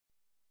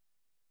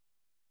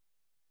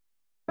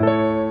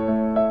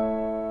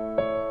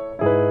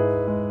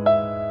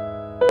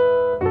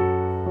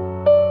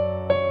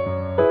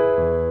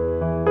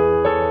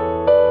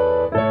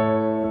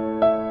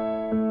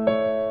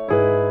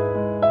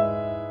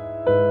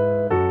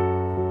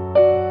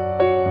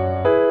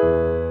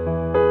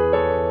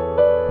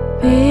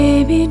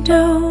baby,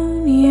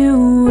 don't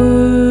you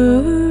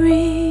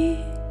worry,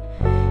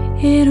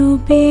 it'll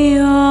be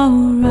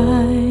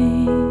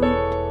alright.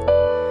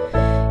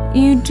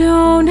 You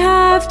don't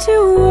have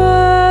to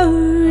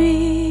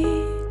worry,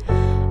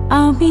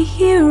 I'll be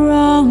here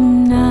all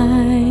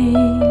night.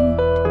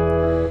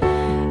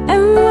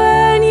 And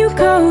when you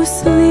go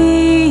sleeping,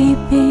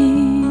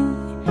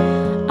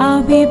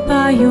 I'll be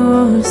by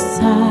your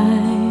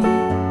side.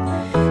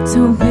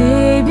 So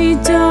baby,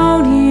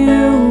 don't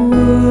you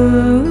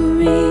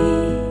worry,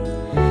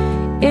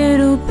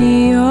 it'll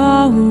be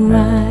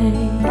alright.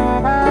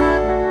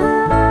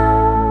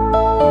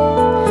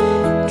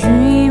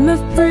 Dream of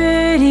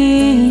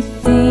pretty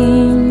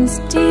things,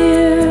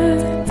 dear,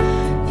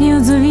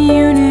 fields of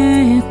unicorns.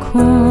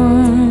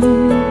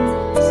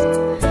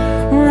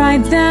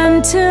 Ride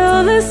them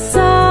till the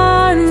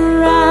sunrise,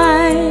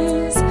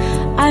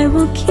 I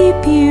will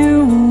keep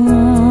you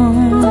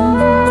warm.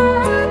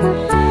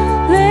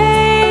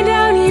 Lay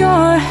down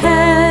your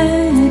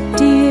head,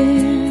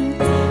 dear,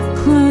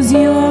 close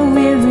your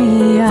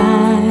weary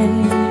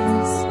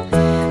eyes.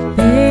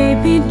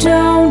 Baby,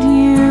 don't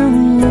you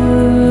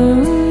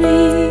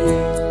worry,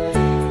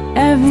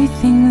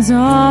 everything's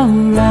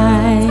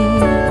alright.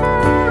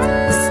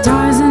 The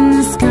stars in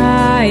the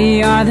sky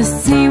are the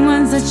same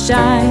ones that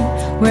shine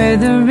where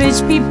the rich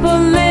people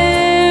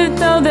live,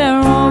 though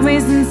they're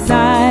always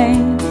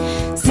inside.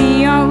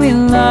 See, are we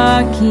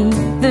lucky,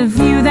 the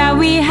view that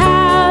we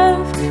have,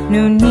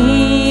 no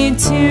need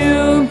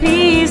to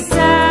be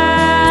sad.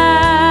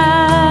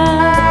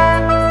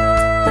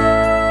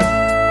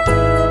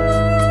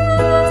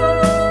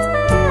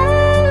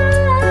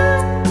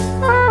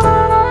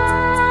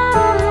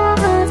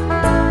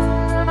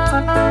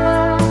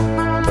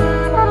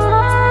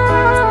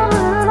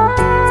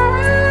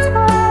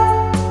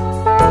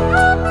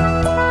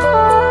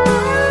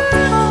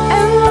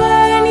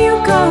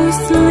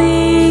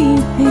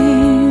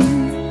 Sleeping,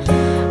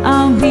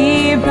 I'll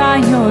be by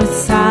your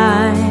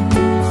side.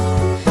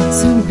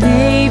 So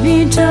baby,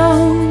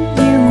 don't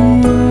you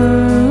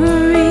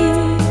worry,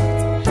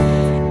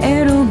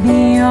 it'll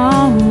be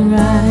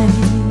alright.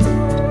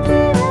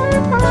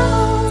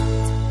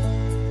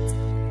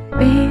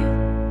 Babe,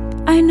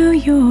 I know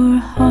you're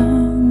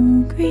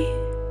hungry.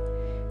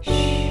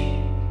 Shh,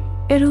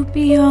 it'll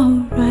be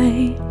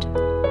alright.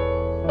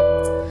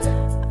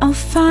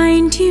 I'll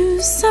find you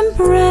some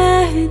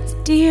bread,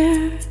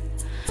 dear,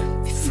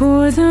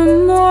 before the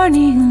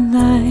morning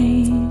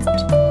light,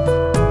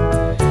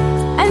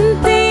 and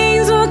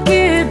things will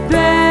get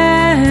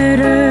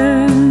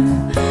better,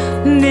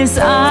 this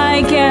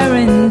I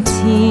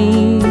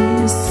guarantee.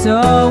 So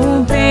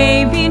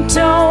baby,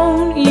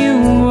 don't you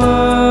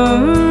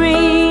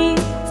worry,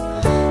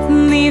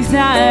 leave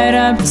that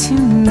up to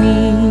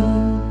me.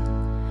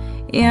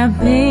 Yeah,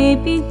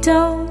 baby,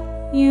 don't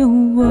you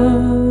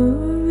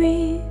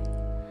worry,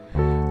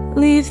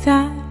 leave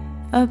that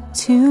up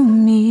to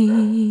me.